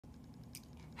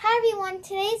Hi everyone,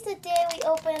 today's the day we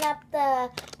open up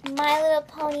the My Little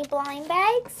Pony blind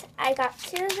bags. I got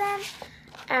 2 of them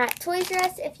at Toys R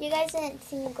Us. If you guys didn't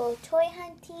see me go toy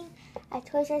hunting at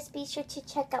Toys R Us, be sure to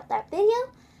check out that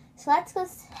video. So let's go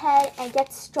ahead and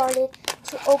get started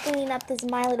to opening up this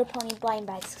My Little Pony blind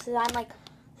bags. Because I'm like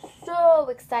so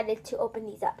excited to open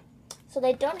these up. So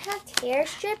they don't have tear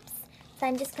strips, so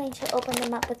I'm just going to open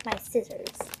them up with my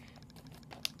scissors.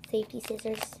 Safety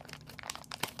scissors.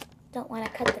 Don't want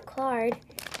to cut the card.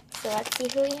 So let's see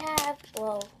who we have.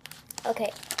 Whoa.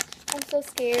 Okay. I'm so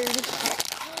scared.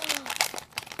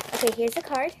 Okay, here's the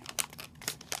card.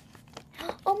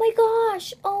 Oh my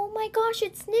gosh. Oh my gosh,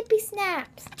 it's Snippy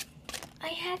Snaps. I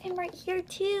have him right here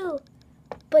too.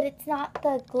 But it's not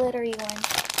the glittery one.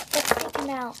 Let's take him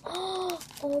out.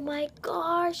 Oh my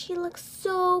gosh, he looks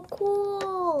so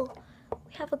cool.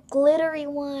 We have a glittery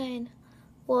one.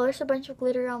 Well, there's a bunch of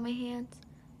glitter on my hands.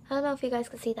 I don't know if you guys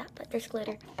can see that, but there's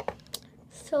glitter.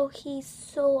 So he's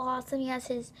so awesome. He has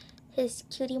his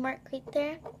cutie mark right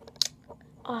there.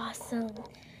 Awesome.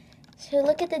 So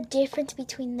look at the difference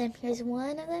between them. Here's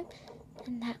one of them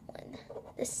and that one.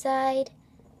 The side,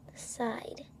 the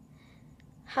side.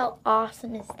 How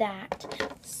awesome is that?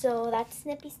 So that's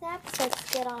Snippy Snaps.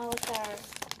 Let's get on with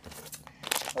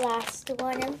our last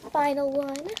one and final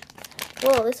one.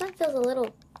 Whoa, this one feels a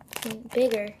little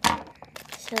bigger.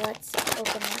 So let's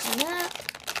open that one up.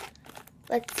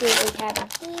 Let's see what we have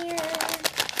in here.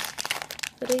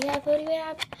 What do we have? What do we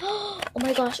have? Oh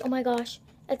my gosh, oh my gosh.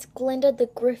 It's Glinda the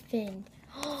Griffin.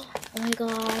 Oh my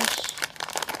gosh.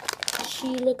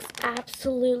 She looks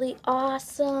absolutely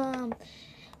awesome.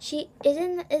 She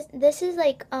this is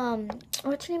like,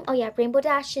 what's her name? Oh yeah, Rainbow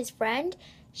Dash's friend.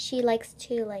 She likes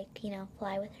to like, you know,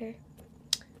 fly with her.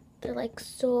 They're like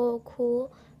so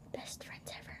cool. Best friends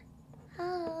ever.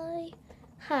 Hi.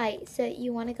 Hi, so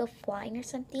you want to go flying or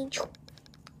something?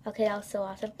 Okay, that was so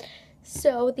awesome.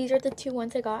 So these are the 2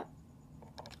 ones I got.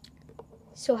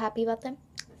 So happy about them.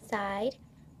 Side,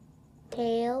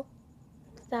 tail,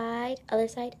 side, other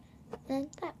side, and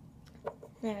that.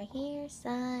 And right here,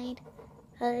 side,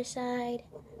 other side,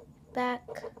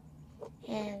 back,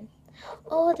 and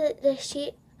oh,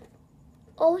 she.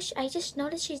 Oh, I just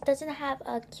noticed she doesn't have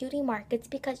a cutie mark. It's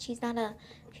because she's not a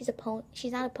pony.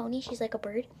 She's not a pony. She's like a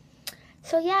bird.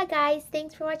 So yeah, guys,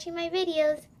 thanks for watching my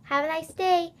videos. Have a nice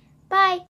day. Bye.